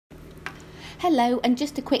Hello, and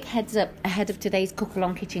just a quick heads up ahead of today's Cook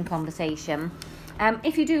Along Kitchen conversation.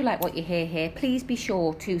 If you do like what you hear here, please be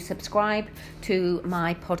sure to subscribe to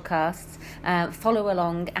my podcasts, follow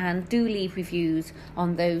along, and do leave reviews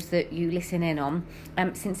on those that you listen in on,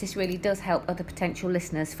 since this really does help other potential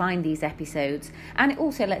listeners find these episodes, and it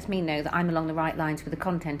also lets me know that I'm along the right lines with the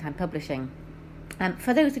content I'm publishing.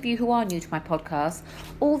 For those of you who are new to my podcast,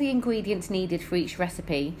 all the ingredients needed for each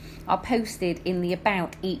recipe are posted in the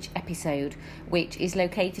About each episode, which is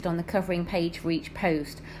located on the covering page for each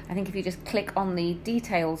post. I think if you just click on the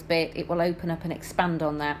details bit, it will open up and expand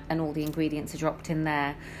on that, and all the ingredients are dropped in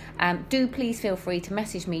there. Do please feel free to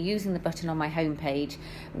message me using the button on my homepage.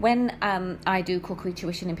 When I do cookery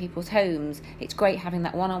tuition in people's homes, it's great having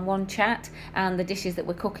that one-on-one chat, and the dishes that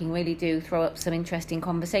we're cooking really do throw up some interesting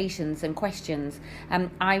conversations and questions.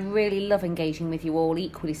 I really love engaging with you all,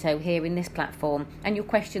 equally so here in this platform, and your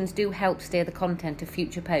questions do help steer the content of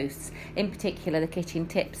future posts, in particular the kitchen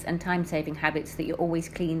tips and time-saving habits that you're always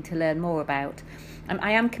keen to learn more about.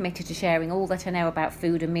 I am committed to sharing all that I know about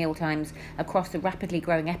food and mealtimes across the rapidly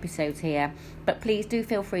growing episodes here, but please do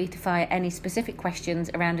feel free to fire any specific questions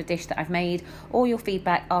around a dish that I've made or your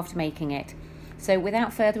feedback after making it. So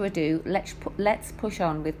without further ado, let's push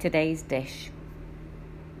on with today's dish.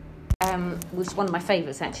 Which is one of my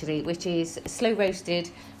favourites actually, which is slow roasted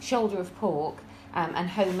shoulder of pork and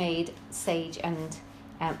homemade sage and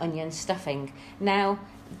onion stuffing. Now,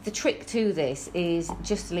 the trick to this is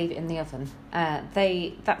just to leave it in the oven.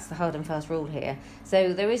 That's the hard and fast rule here.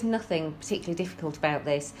 So there is nothing particularly difficult about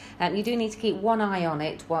this. You do need to keep one eye on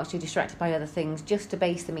it whilst you're distracted by other things, just to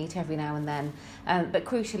baste the meat every now and then. But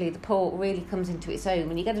crucially, the pork really comes into its own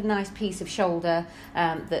when you get a nice piece of shoulder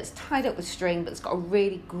that's tied up with string, but it's got a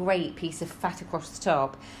really great piece of fat across the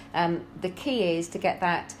top. The key is to get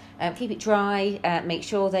that. Keep it dry, make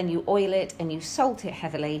sure then you oil it and you salt it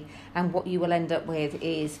heavily, and what you will end up with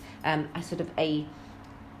is a sort of a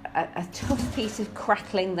tough piece of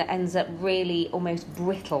crackling that ends up really almost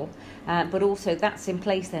brittle, but also that's in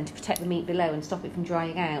place then to protect the meat below and stop it from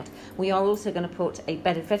drying out. We are also going to put a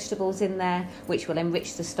bed of vegetables in there, which will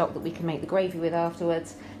enrich the stock that we can make the gravy with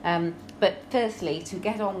afterwards. But firstly, to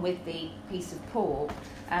get on with the piece of pork,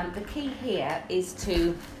 the key here is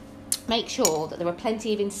to make sure that there are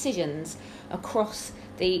plenty of incisions across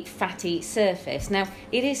the fatty surface. Now,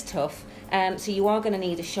 it is tough, so you are going to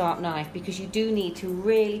need a sharp knife, because you do need to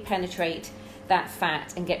really penetrate that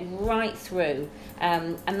fat and get right through,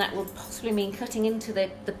 and that will possibly mean cutting into the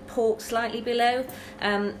pork slightly below.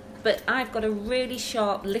 But I've got a really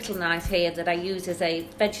sharp little knife here that I use as a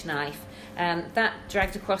veg knife. That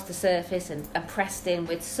dragged across the surface and pressed in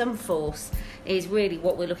with some force is really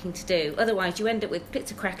what we're looking to do. Otherwise you end up with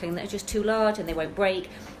bits of crackling that are just too large and they won't break.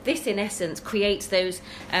 This in essence creates those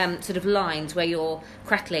sort of lines where your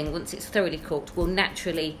crackling, once it's thoroughly cooked, will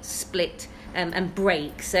naturally split and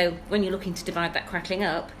break. So when you're looking to divide that crackling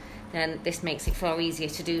up, then this makes it far easier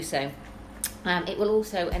to do so. It will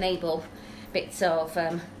also enable bits of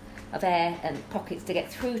air and pockets to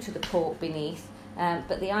get through to the pork beneath.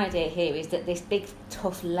 But the idea here is that this big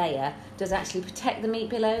tough layer does actually protect the meat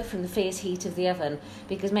below from the fierce heat of the oven,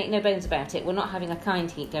 because make no bones about it, we're not having a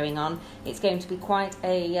kind heat going on. It's going to be quite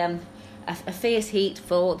a fierce heat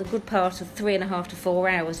for the good part of 3.5 to 4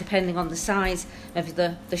 hours, depending on the size of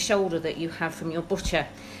the shoulder that you have from your butcher.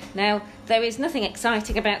 Now, there is nothing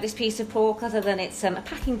exciting about this piece of pork other than it's a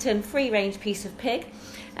Packington free-range piece of pig,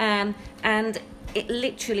 and it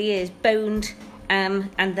literally is boned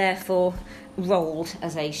and therefore rolled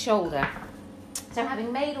as a shoulder. So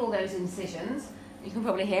having made all those incisions, you can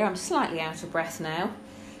probably hear I'm slightly out of breath now.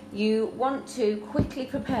 You want to quickly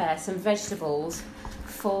prepare some vegetables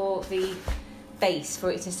for the base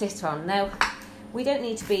for it to sit on. Now, we don't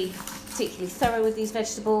need to be particularly thorough with these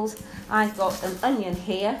vegetables. I've got an onion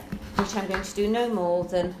here, which I'm going to do no more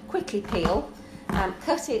than quickly peel,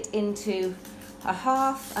 cut it into a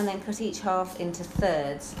half, and then cut each half into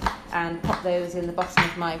thirds and pop those in the bottom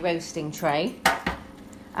of my roasting tray.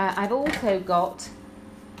 I've also got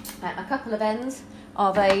a couple of ends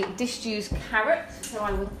of a disused carrot, so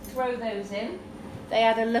I would throw those in. They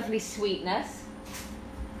add a lovely sweetness.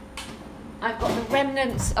 I've got the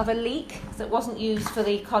remnants of a leek that wasn't used for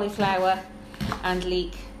the cauliflower and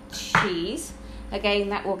leek cheese. Again,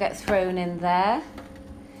 that will get thrown in there.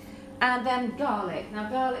 And then garlic. Now,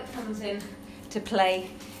 garlic comes in to play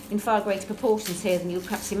in far greater proportions here than you'll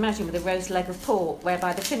perhaps imagine with a roast leg of pork,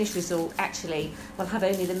 whereby the finished result actually will have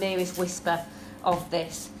only the merest whisper of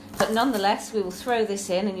this. But nonetheless, we will throw this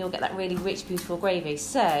in and you'll get that really rich, beautiful gravy.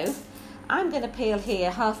 So I'm going to peel here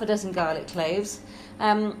half a dozen garlic cloves.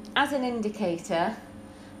 As an indicator,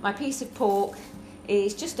 my piece of pork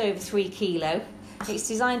is just over 3 kilo. It's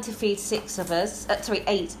designed to feed 8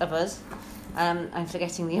 of us. I'm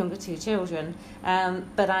forgetting the younger 2 children,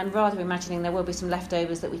 but I'm rather imagining there will be some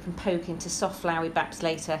leftovers that we can poke into soft floury baps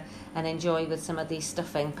later and enjoy with some of these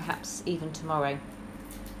stuffing, perhaps even tomorrow.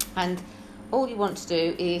 And all you want to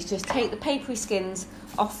do is just take the papery skins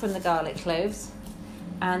off from the garlic cloves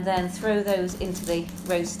and then throw those into the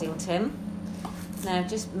roasting tin. Now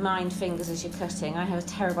just mind fingers as you're cutting. I have a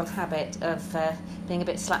terrible habit of being a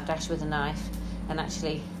bit slapdash with a knife and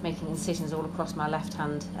actually making incisions all across my left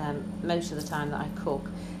hand most of the time that I cook.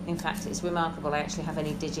 In fact, it's remarkable I actually have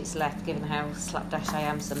any digits left given how slapdash I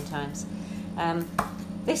am sometimes.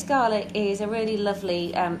 This garlic is a really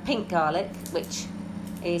lovely pink garlic, which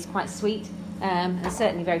is quite sweet and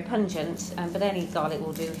certainly very pungent, but any garlic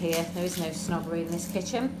will do here. There is no snobbery in this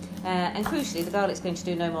kitchen. And crucially, the garlic's going to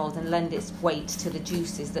do no more than lend its weight to the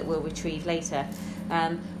juices that we'll retrieve later.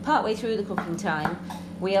 Partway through the cooking time,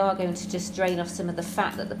 we are going to just drain off some of the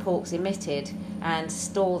fat that the pork's emitted and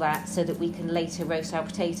store that so that we can later roast our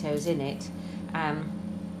potatoes in it.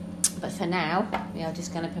 But for now, we are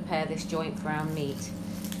just going to prepare this joint for our meat.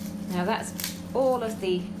 Now that's all of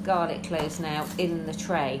the garlic cloves now in the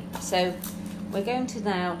tray. So we're going to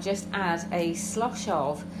now just add a slosh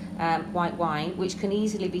of white wine, which can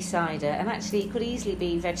easily be cider, and actually it could easily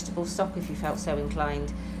be vegetable stock if you felt so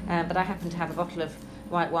inclined. But I happen to have a bottle of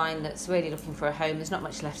white wine that's really looking for a home. There's not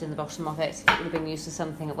much left in the bottom of it. It would have been used for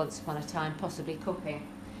something at once upon a time, possibly cooking.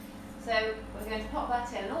 So we're going to pop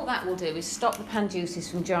that in, and all that will do is stop the pan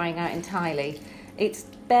juices from drying out entirely. It's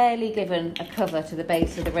barely given a cover to the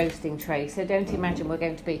base of the roasting tray, so don't imagine we're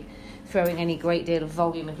going to be throwing any great deal of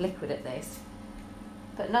volume of liquid at this.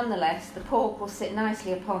 But nonetheless, the pork will sit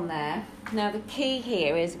nicely upon there. Now the key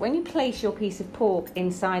here is when you place your piece of pork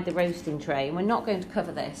inside the roasting tray, and we're not going to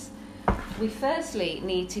cover this, we firstly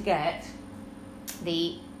need to get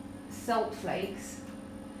the salt flakes,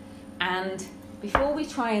 and before we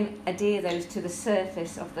try and adhere those to the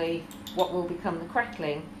surface of what will become the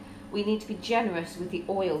crackling, we need to be generous with the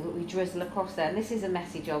oil that we drizzle across there. And this is a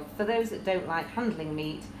message of, for those that don't like handling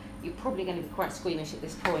meat, you're probably going to be quite squeamish at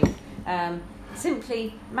this point.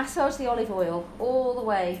 Simply massage the olive oil all the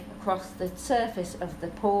way across the surface of the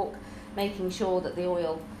pork, making sure that the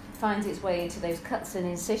oil finds its way into those cuts and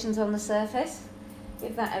incisions on the surface.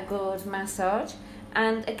 Give that a good massage.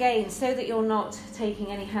 And again, so that you're not taking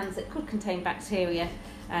any hands that could contain bacteria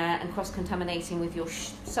and cross-contaminating with your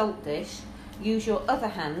salt dish, use your other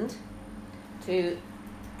hand to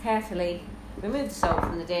carefully remove the salt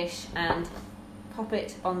from the dish and pop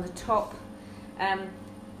it on the top, and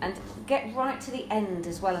get right to the end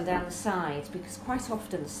as well and down the sides, because quite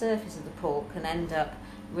often the surface of the pork can end up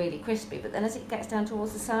really crispy, but then as it gets down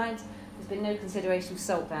towards the sides, there's been no consideration of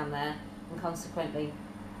salt down there, and consequently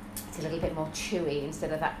it's a little bit more chewy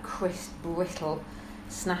instead of that crisp, brittle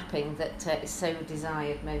snapping that is so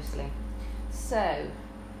desired mostly. So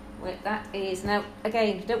that is, now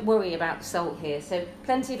again, don't worry about the salt here, so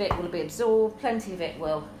plenty of it will be absorbed, plenty of it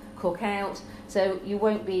will cook out, so you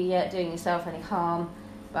won't be doing yourself any harm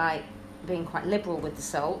by being quite liberal with the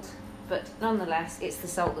salt, but nonetheless it's the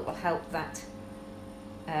salt that will help that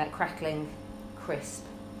crackling crisp.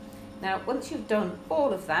 Now once you've done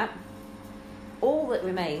all of that, all that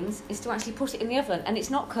remains is to actually put it in the oven, and it's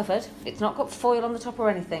not covered, it's not got foil on the top or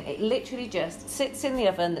anything, it literally just sits in the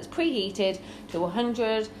oven that's preheated to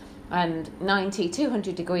 190,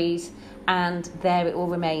 200 degrees, and there it will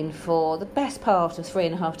remain for the best part of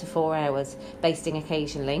 3.5 to 4 hours, basting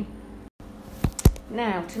occasionally.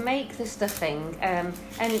 Now, to make the stuffing, and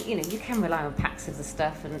you know, you can rely on packs of the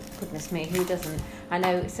stuff, and goodness me, who doesn't? I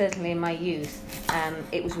know certainly in my youth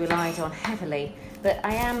it was relied on heavily, but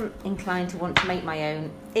I am inclined to want to make my own.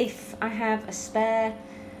 If I have a spare,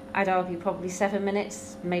 I'd argue probably 7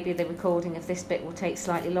 minutes. Maybe the recording of this bit will take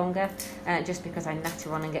slightly longer, just because I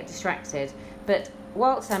natter on and get distracted. But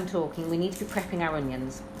whilst I'm talking, we need to be prepping our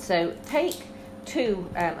onions. So take 2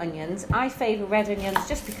 onions. I favour red onions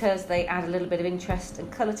just because they add a little bit of interest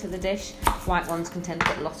and colour to the dish. White ones can tend to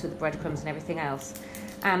get lost with the breadcrumbs and everything else.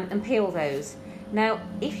 And peel those. Now,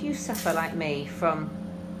 if you suffer like me from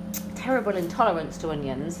terrible intolerance to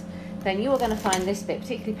onions, then you are going to find this bit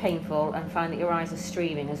particularly painful and find that your eyes are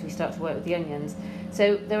streaming as we start to work with the onions.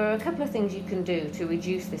 So there are a couple of things you can do to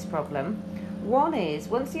reduce this problem. One is,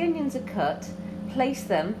 once the onions are cut, place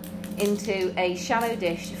them into a shallow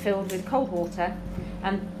dish filled with cold water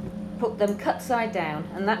and put them cut side down,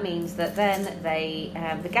 and that means that then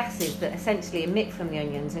the gases that essentially emit from the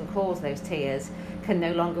onions and cause those tears can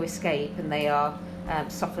no longer escape, and they are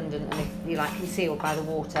softened and, if you like, concealed by the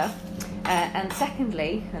water. And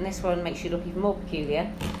secondly, and this one makes you look even more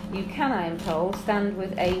peculiar, you can, I am told, stand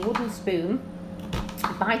with a wooden spoon,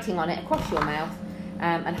 biting on it across your mouth,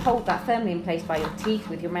 and hold that firmly in place by your teeth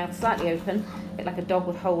with your mouth slightly open, a bit like a dog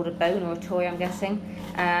would hold a bone or a toy, I'm guessing,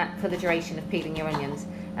 for the duration of peeling your onions.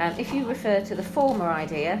 If you refer to the former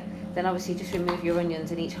idea, then obviously just remove your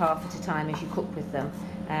onions in each half at a time as you cook with them,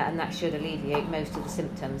 and that should alleviate most of the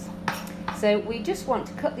symptoms. So we just want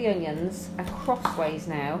to cut the onions crossways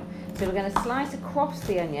now. So we're going to slice across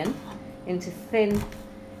the onion into thin,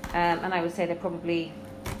 and I would say they're probably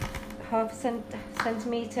half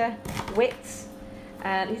centimetre widths.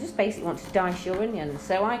 You just basically want to dice your onions.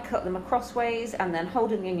 So I cut them crossways, and then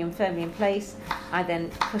holding the onion firmly in place, I then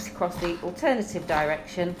cut across the alternative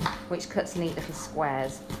direction, which cuts neat little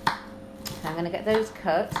squares. So I'm going to get those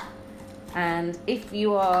cut. And if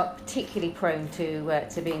you are particularly prone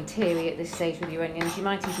to being teary at this stage with your onions, you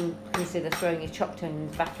might even consider throwing your chopped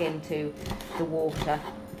onions back into the water.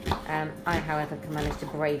 I, however, can manage to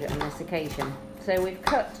brave it on this occasion. So we've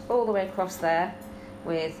cut all the way across there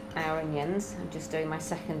with our onions. I'm just doing my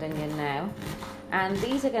second onion now. And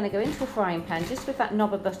these are going to go into a frying pan just with that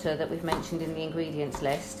knob of butter that we've mentioned in the ingredients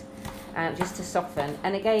list, just to soften.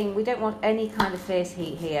 And again, we don't want any kind of fierce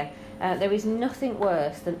heat here. There is nothing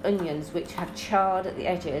worse than onions which have charred at the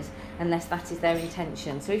edges, unless that is their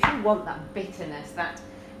intention. So if you want that bitterness, that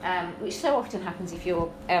which so often happens if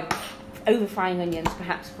you're over frying onions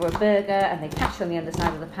perhaps for a burger and they catch on the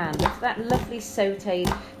underside of the pan, but that lovely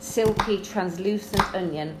sautéed, silky, translucent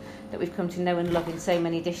onion that we've come to know and love in so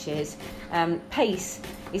many dishes, pace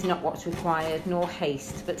is not what's required, nor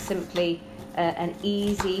haste, but simply an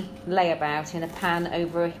easy layabout in a pan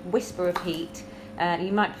over a whisper of heat.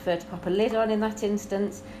 You might prefer to pop a lid on in that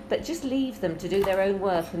instance, but just leave them to do their own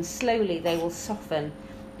work, and slowly they will soften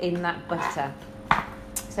in that butter.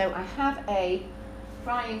 So I have a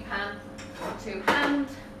frying pan to hand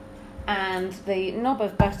and the knob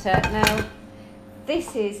of butter. Now,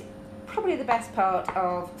 this is probably the best part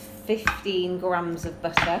of 15 grams of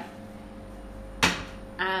butter,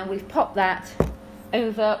 and we've popped that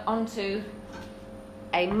over onto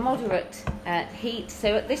a moderate heat.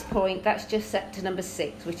 So at this point, that's just set to number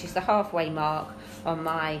 6, which is the halfway mark on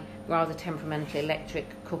my rather temperamental electric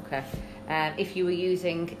cooker. If you were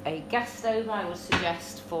using a gas stove, I would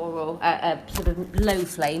suggest for a sort of low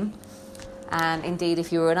flame. And indeed,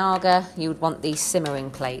 if you were an Aga, you would want the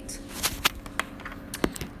simmering plate.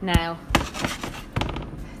 Now,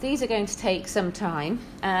 these are going to take some time.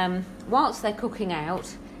 Whilst they're cooking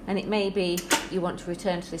out, and it may be you want to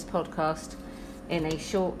return to this podcast in a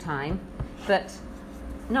short time, but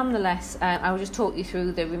nonetheless, I will just talk you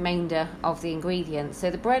through the remainder of the ingredients.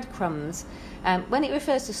 So the breadcrumbs, when it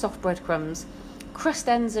refers to soft breadcrumbs, crust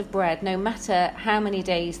ends of bread, no matter how many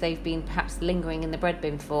days they've been perhaps lingering in the bread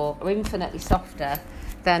bin for, are infinitely softer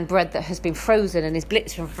than bread that has been frozen and is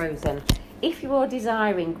Blitzen frozen. If you are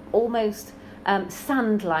desiring almost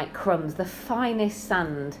sand-like crumbs, the finest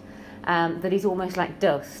sand that is almost like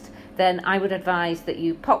dust, then I would advise that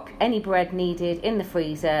you pop any bread needed in the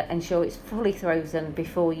freezer, ensure it's fully frozen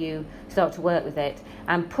before you start to work with it,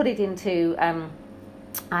 and put it into,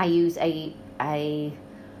 I use a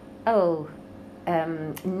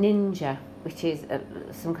Ninja, which is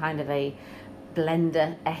some kind of a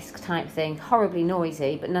blender-esque type thing, horribly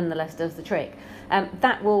noisy, but nonetheless does the trick.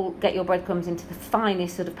 That will get your breadcrumbs into the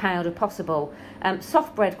finest sort of powder possible.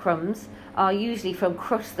 Soft breadcrumbs are usually from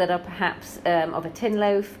crusts that are perhaps of a tin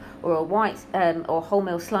loaf or a white or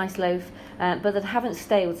wholemeal sliced loaf, but that haven't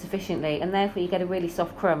staled sufficiently, and therefore you get a really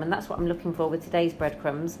soft crumb, and that's what I'm looking for with today's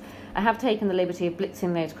breadcrumbs. I have taken the liberty of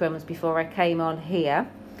blitzing those crumbs before I came on here,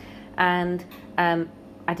 and I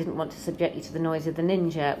didn't want to subject you to the noise of the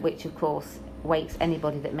Ninja, which of course wakes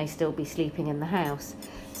anybody that may still be sleeping in the house.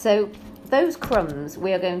 So those crumbs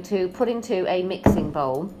we are going to put into a mixing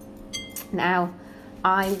bowl. Now,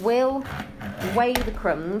 I will weigh the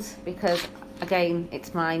crumbs because, again,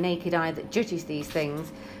 it's my naked eye that judges these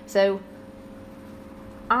things. So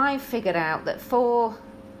I've figured out that for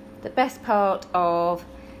the best part of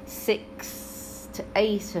 6 to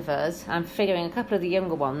 8 of us, I'm figuring a couple of the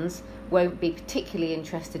younger ones won't be particularly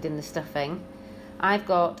interested in the stuffing. I've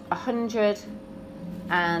got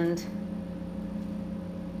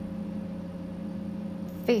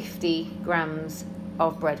 150 grams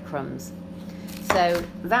of breadcrumbs. So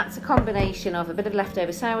that's a combination of a bit of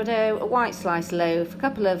leftover sourdough, a white sliced loaf, a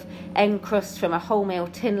couple of end crusts from a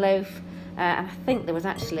wholemeal tin loaf, and I think there was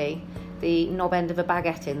actually the knob end of a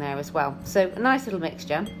baguette in there as well. So a nice little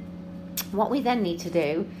mixture. What we then need to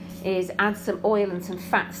do is add some oil and some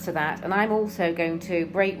fats to that, and I'm also going to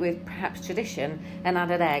break with perhaps tradition and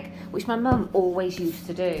add an egg, which my mum always used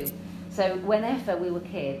to do. So whenever we were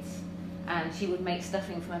kids, and she would make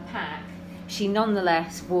stuffing from a pack, she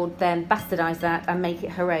nonetheless would then bastardise that and make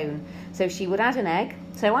it her own. So she would add an egg.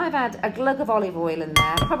 So I've had a glug of olive oil in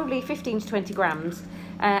there, probably 15 to 20 grams,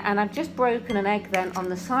 and I've just broken an egg then on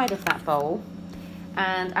the side of that bowl,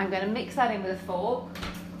 and I'm going to mix that in with a fork.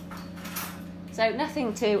 So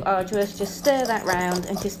nothing too arduous, just stir that round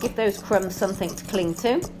and just give those crumbs something to cling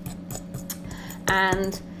to.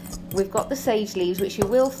 And we've got the sage leaves, which you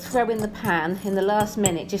will throw in the pan in the last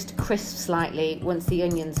minute just to crisp slightly once the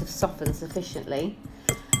onions have softened sufficiently.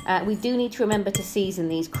 We do need to remember to season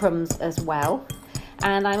these crumbs as well.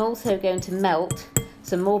 And I'm also going to melt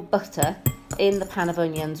some more butter in the pan of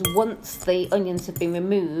onions once the onions have been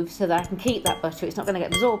removed, so that I can keep that butter. It's not going to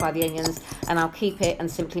get absorbed by the onions, and I'll keep it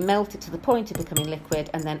and simply melt it to the point of becoming liquid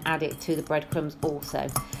and then add it to the breadcrumbs also.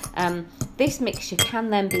 This mixture can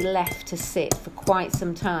then be left to sit for quite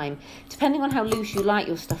some time. Depending on how loose you like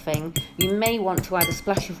your stuffing, you may want to add a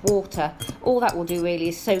splash of water. All that will do really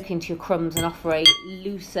is soak into your crumbs and offer a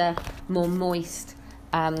looser, more moist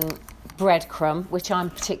breadcrumb, which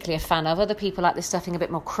I'm particularly a fan of. Other people like this stuffing a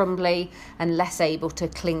bit more crumbly and less able to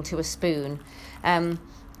cling to a spoon. And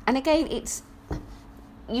again,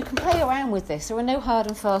 you can play around with this. There are no hard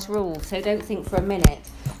and fast rules, so don't think for a minute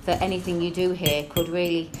that anything you do here could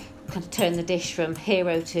really turn the dish from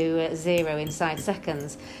hero to zero inside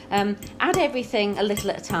seconds. Add everything a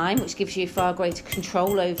little at a time, which gives you far greater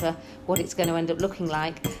control over what it's going to end up looking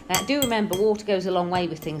like. Do remember, water goes a long way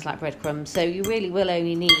with things like breadcrumbs, so you really will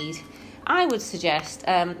only need, I would suggest,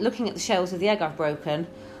 looking at the shells of the egg I've broken,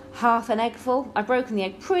 half an egg full. I've broken the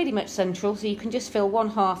egg pretty much central, so you can just fill one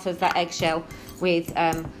half of that eggshell with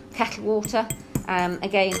kettle water.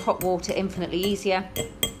 Again, hot water, infinitely easier,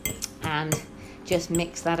 and just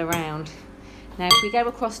mix that around. Now, if we go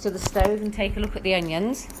across to the stove and take a look at the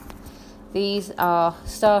onions, these are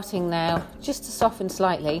starting now just to soften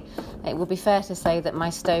slightly. It would be fair to say that my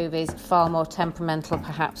stove is far more temperamental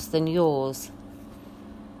perhaps than yours.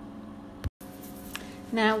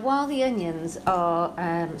 Now, while the onions are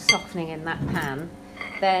softening in that pan,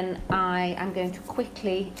 then I am going to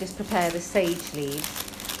quickly just prepare the sage leaves.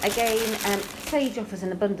 Again, sage offers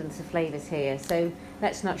an abundance of flavours here, so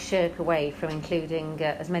let's not shirk away from including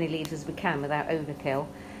as many leaves as we can without overkill.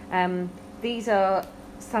 These are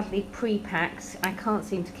sadly pre-packed. I can't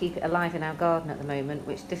seem to keep it alive in our garden at the moment,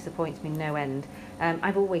 which disappoints me no end.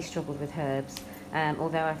 I've always struggled with herbs,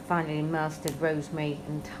 although I've finally mastered rosemary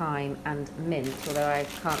and thyme and mint, although I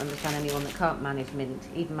can't understand anyone that can't manage mint.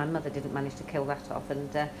 Even my mother didn't manage to kill that off,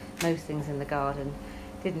 and most things in the garden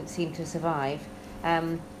didn't seem to survive.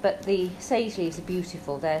 But the sage leaves are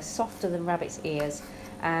beautiful. They're softer than rabbit's ears,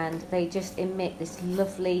 and they just emit this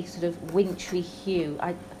lovely sort of wintry hue.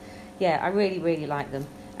 I really, really like them.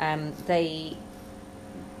 They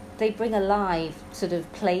bring alive sort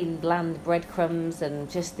of plain, bland breadcrumbs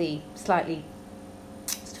and just the slightly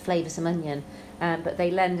flavoursome onion, but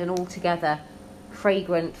they lend an altogether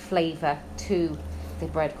fragrant flavour to the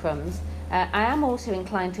breadcrumbs. I am also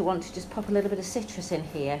inclined to want to just pop a little bit of citrus in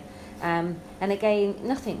here. And again,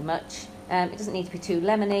 nothing much. It doesn't need to be too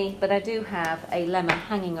lemony, but I do have a lemon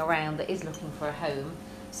hanging around that is looking for a home.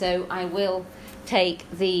 So I will take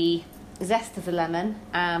the zest of the lemon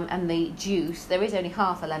and the juice. There is only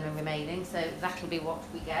half a lemon remaining, so that'll be what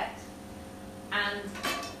we get. And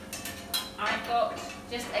I've got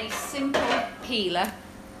just a simple peeler,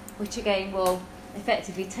 which again will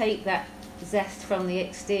effectively take that zest from the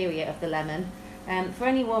exterior of the lemon. For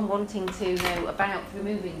anyone wanting to know about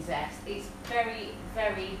removing zest, it's very,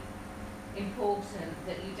 very important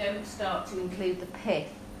that you don't start to include the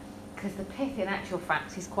pith, because the pith in actual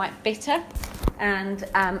fact is quite bitter, and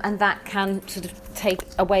that can sort of take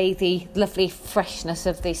away the lovely freshness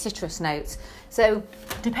of the citrus notes. So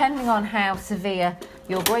depending on how severe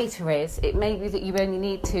your grater is, it may be that you only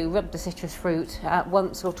need to rub the citrus fruit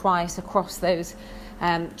once or twice across those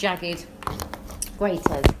jagged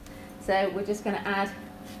graters. So we're just going to add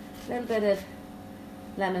a little bit of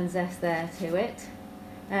lemon zest there to it.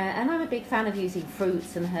 And I'm a big fan of using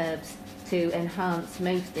fruits and herbs to enhance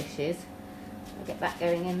most dishes. I'll get that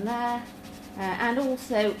going in there. And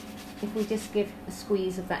also, if we just give a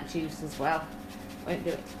squeeze of that juice as well, won't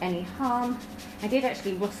do it any harm. I did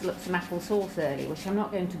actually rustle up some apple sauce earlier, which I'm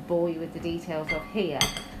not going to bore you with the details of here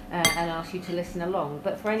and ask you to listen along.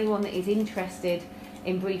 But for anyone that is interested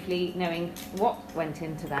in briefly knowing what went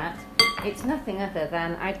into that, it's nothing other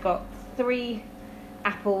than I've got 3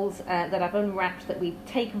 apples that I've unwrapped that we've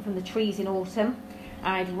taken from the trees in autumn.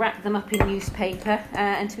 I've wrapped them up in newspaper,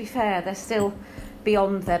 and to be fair, they're still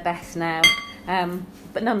beyond their best now,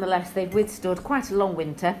 but nonetheless they've withstood quite a long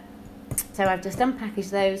winter. So I've just unpackaged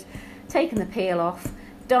those, taken the peel off,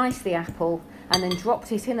 diced the apple and then dropped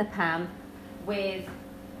it in a pan with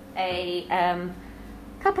a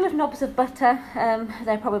couple of knobs of butter,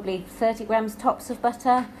 they're probably 30 grams tops of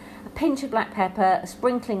butter, a pinch of black pepper, a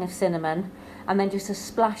sprinkling of cinnamon, and then just a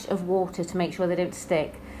splash of water to make sure they don't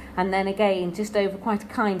stick. And then again, just over quite a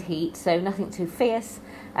kind heat, so nothing too fierce,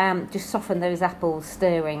 just soften those apples,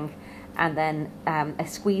 stirring, and then a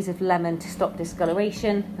squeeze of lemon to stop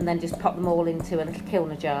discoloration, and then just pop them all into a little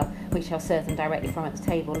kilner jar, which I'll serve them directly from at the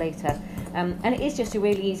table later. And it is just a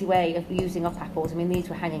really easy way of using up apples. I mean, these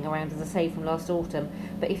were hanging around, as I say, from last autumn,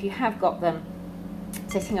 but if you have got them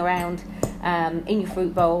sitting around in your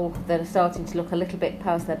fruit bowl that are starting to look a little bit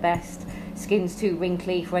past their best, skin's too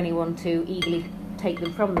wrinkly for anyone to eagerly take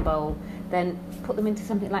them from the bowl, then put them into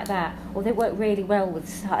something like that. Or they work really well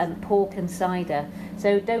with pork and cider.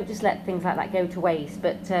 So don't just let things like that go to waste,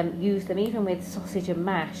 but use them even with sausage and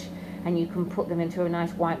mash, and you can put them into a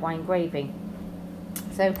nice white wine gravy.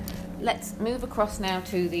 So let's move across now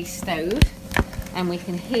to the stove, and we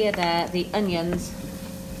can hear there the onions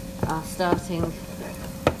are starting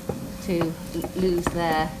to lose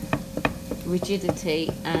their rigidity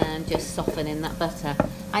and just soften in that butter.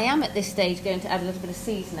 I am at this stage going to add a little bit of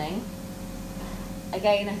seasoning.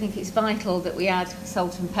 Again, I think it's vital that we add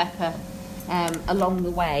salt and pepper along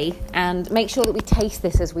the way, and make sure that we taste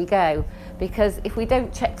this as we go, because if we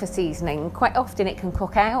don't check for seasoning, quite often it can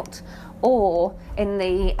cook out, or in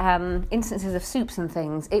the instances of soups and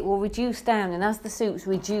things, it will reduce down, and as the soups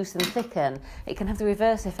reduce and thicken, it can have the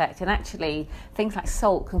reverse effect, and actually things like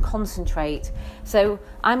salt can concentrate. So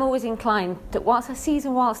I'm always inclined that whilst I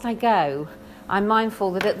season whilst I go, I'm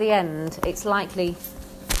mindful that at the end it's likely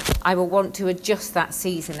I will want to adjust that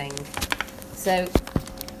seasoning. So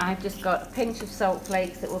I've just got a pinch of salt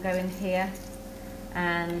flakes that will go in here,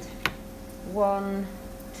 and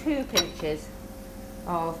 2 pinches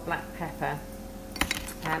of black pepper.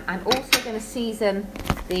 I'm also going to season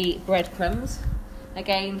the breadcrumbs.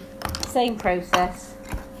 Again, same process,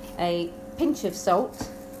 a pinch of salt,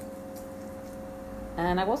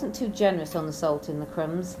 and I wasn't too generous on the salt in the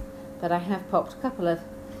crumbs, but I have popped a couple of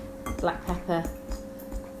black pepper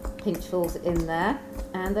pinchfuls in there,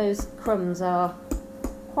 and those crumbs are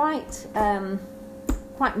quite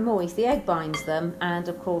moist. The egg binds them, and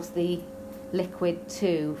of course the liquid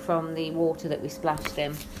too from the water that we splashed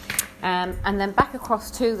in. And then back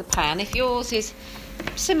across to the pan. If yours is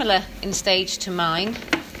similar in stage to mine,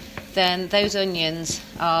 then those onions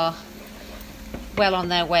are well on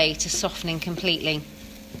their way to softening completely.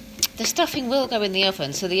 The stuffing will go in the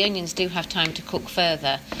oven, so the onions do have time to cook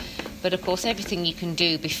further, but of course everything you can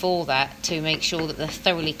do before that to make sure that they're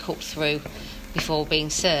thoroughly cooked through before being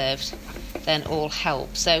served, then all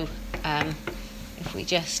help. So if we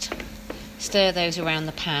just stir those around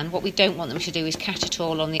the pan, what we don't want them to do is catch it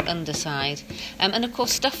all on the underside. And of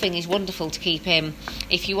course stuffing is wonderful to keep in.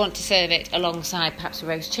 If you want to serve it alongside perhaps a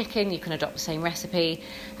roast chicken, you can adopt the same recipe.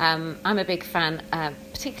 I'm a big fan,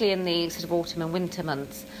 particularly in the sort of autumn and winter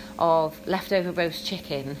months, of leftover roast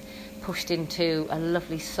chicken pushed into a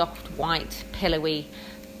lovely soft white pillowy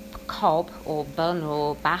cob or bun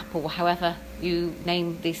or bap or however you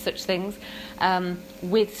name these such things,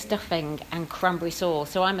 with stuffing and cranberry sauce.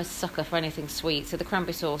 So I'm a sucker for anything sweet, so the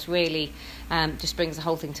cranberry sauce really just brings the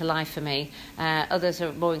whole thing to life for me. Others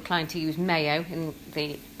are more inclined to use mayo in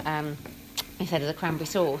the instead of the cranberry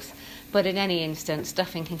sauce. But in any instance,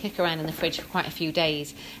 stuffing can kick around in the fridge for quite a few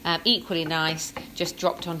days. Equally nice, just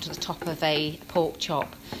dropped onto the top of a pork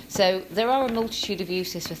chop. So there are a multitude of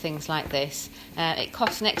uses for things like this. It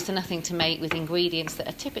costs next to nothing to make with ingredients that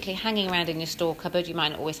are typically hanging around in your store cupboard. You might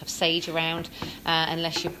not always have sage around,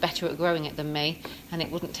 unless you're better at growing it than me, and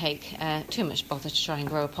it wouldn't take too much bother to try and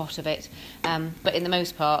grow a pot of it. But in the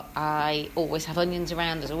most part, I always have onions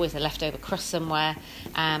around. There's always a leftover crust somewhere,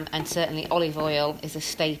 and certainly olive oil is a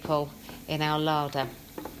staple in our larder.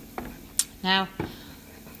 Now,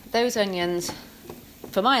 those onions,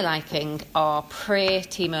 for my liking, are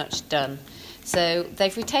pretty much done. So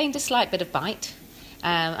they've retained a slight bit of bite,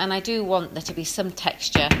 and I do want there to be some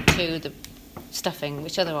texture to the stuffing,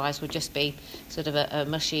 which otherwise would just be sort of a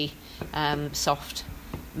mushy, soft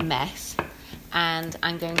mess. And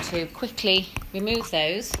I'm going to quickly remove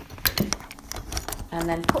those and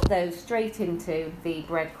then put those straight into the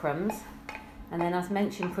breadcrumbs. And then, as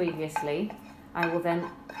mentioned previously, I will then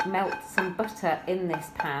melt some butter in this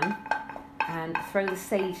pan and throw the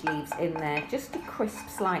sage leaves in there just to crisp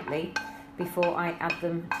slightly before I add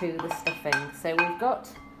them to the stuffing. So we've got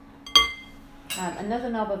another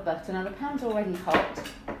knob of butter. Now the pan's already hot,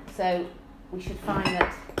 so we should find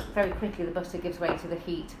that very quickly the butter gives way to the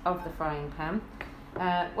heat of the frying pan.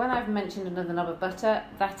 When I've mentioned another knob of butter,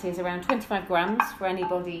 that is around 25 grams for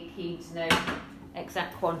anybody keen to know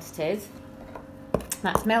exact quantities.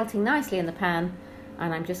 That's melting nicely in the pan,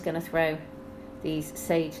 and I'm just going to throw these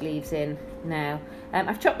sage leaves in now.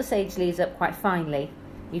 I've chopped the sage leaves up quite finely.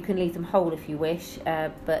 You can leave them whole if you wish,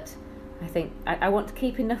 but I think I want to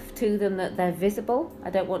keep enough to them that they're visible. I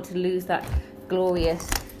don't want to lose that glorious,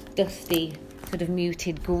 dusty, sort of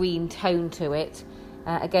muted green tone to it.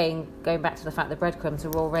 Again, going back to the fact the breadcrumbs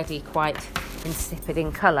are already quite insipid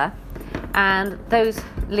in colour. And those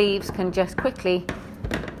leaves can just quickly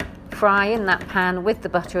fry in that pan with the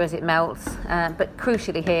butter as it melts. But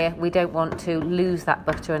crucially here, we don't want to lose that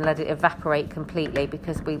butter and let it evaporate completely,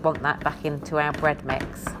 because we want that back into our bread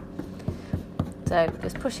mix. So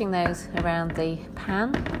just pushing those around the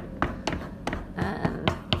pan. And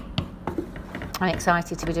I'm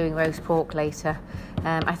excited to be doing roast pork later.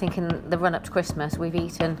 I think in the run-up to Christmas, we've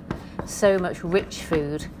eaten so much rich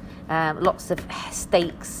food, lots of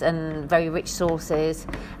steaks and very rich sauces,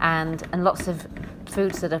 and lots of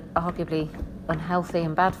foods that are arguably unhealthy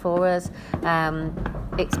and bad for us.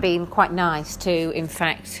 It's been quite nice to, in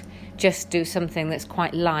fact, just do something that's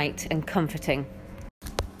quite light and comforting.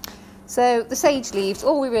 So the sage leaves,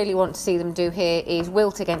 all we really want to see them do here is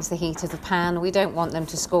wilt against the heat of the pan. We don't want them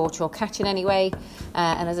to scorch or catch in any way.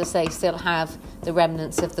 And as I say, still have the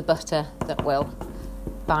remnants of the butter that will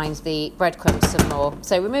bind the breadcrumbs some more.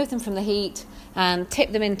 So remove them from the heat and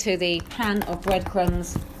tip them into the pan of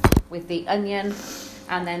breadcrumbs with the onion,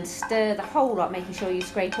 and then stir the whole lot, making sure you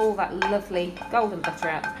scrape all that lovely golden butter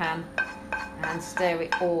out of the pan and stir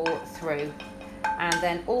it all through. And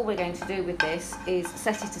then all we're going to do with this is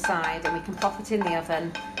set it aside, and we can pop it in the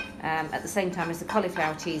oven at the same time as the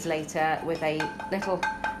cauliflower cheese later, with a little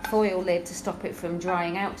foil lid to stop it from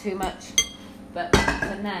drying out too much. But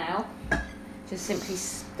for now, just simply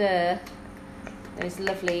stir those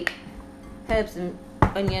lovely herbs and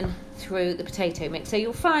onion through the potato mix. So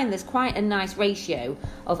you'll find there's quite a nice ratio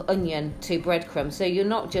of onion to breadcrumbs. So you're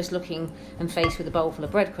not just looking and faced with a bowl full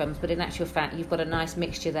of breadcrumbs, but in actual fact you've got a nice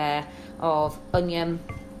mixture there of onion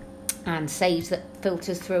and sage that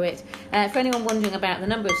filters through it. For anyone wondering about the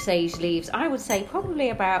number of sage leaves, I would say probably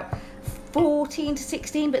about 14 to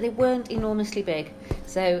 16, but they weren't enormously big.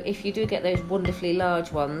 So if you do get those wonderfully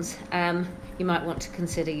large ones, you might want to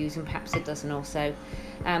consider using perhaps a dozen or so.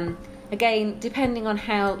 Again, depending on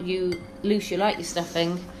how loose you like your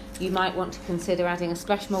stuffing, you might want to consider adding a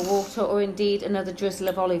splash more water, or indeed another drizzle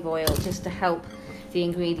of olive oil, just to help the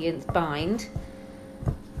ingredients bind.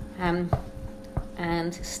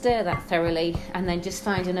 And stir that thoroughly, and then just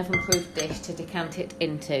find an oven-proof dish to decant it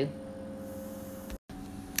into.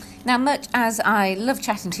 Now, much as I love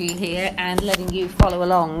chatting to you here and letting you follow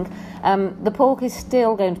along, the pork is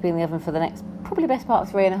still going to be in the oven for the next probably best part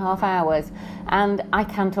of 3.5 hours, and I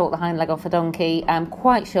can talk the hind leg off a donkey. I'm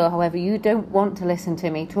quite sure, however, you don't want to listen to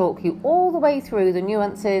me talk you all the way through the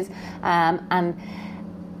nuances and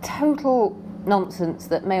total nonsense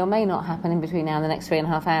that may or may not happen in between now and the next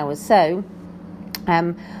 3.5 hours. So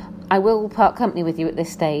I will part company with you at this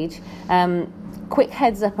stage. Quick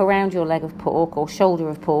heads up around your leg of pork or shoulder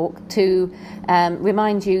of pork to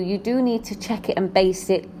remind you, you do need to check it and baste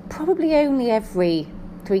it probably only every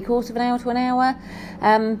 3/4 of an hour to an hour.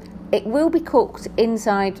 It will be cooked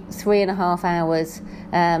inside 3.5 hours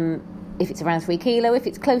if it's around 3 kilo. If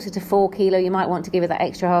it's closer to 4 kilo, you might want to give it that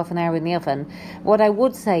extra half an hour in the oven. What I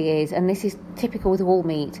would say is, and this is typical with all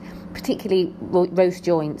meat, particularly roast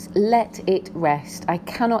joints, let it rest. I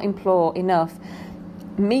cannot implore enough.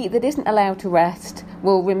 Meat that isn't allowed to rest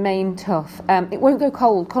will remain tough. It won't go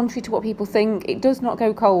cold, contrary to what people think. It does not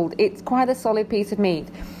go cold. It's quite a solid piece of meat.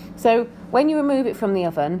 So when you remove it from the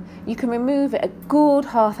oven, you can remove it a good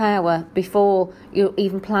half hour before you're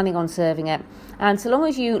even planning on serving it. And so long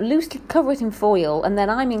as you loosely cover it in foil, and then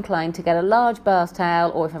I'm inclined to get a large bath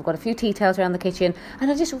towel, or if I've got a few tea towels around the kitchen,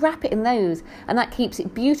 and I just wrap it in those, and that keeps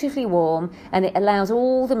it beautifully warm, and it allows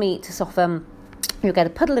all the meat to soften. You'll get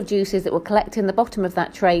a puddle of juices that will collect in the bottom of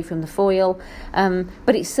that tray from the foil,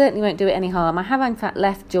 but it certainly won't do it any harm. I have in fact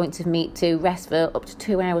left joints of meat to rest for up to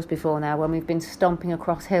 2 hours before now, when we've been stomping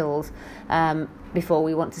across hills before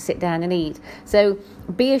we want to sit down and eat. So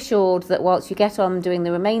be assured that whilst you get on doing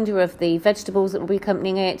the remainder of the vegetables that will be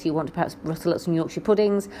accompanying it, you want to perhaps rustle up some Yorkshire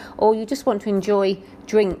puddings, or you just want to enjoy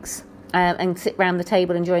drinks and sit round the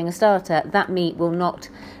table enjoying a starter, that meat will not,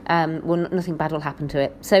 nothing bad will happen to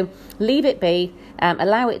it. So leave it be,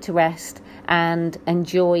 allow it to rest, and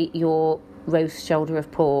enjoy your roast shoulder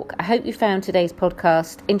of pork. I hope you found today's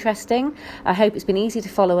podcast interesting. I hope it's been easy to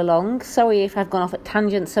follow along. Sorry if I've gone off at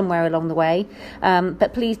tangents somewhere along the way,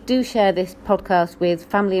 but please do share this podcast with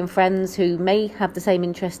family and friends who may have the same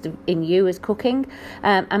interest in you as cooking,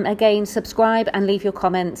 and again, subscribe and leave your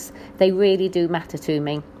comments. They really do matter to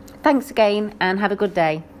me. Thanks again and have a good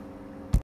day.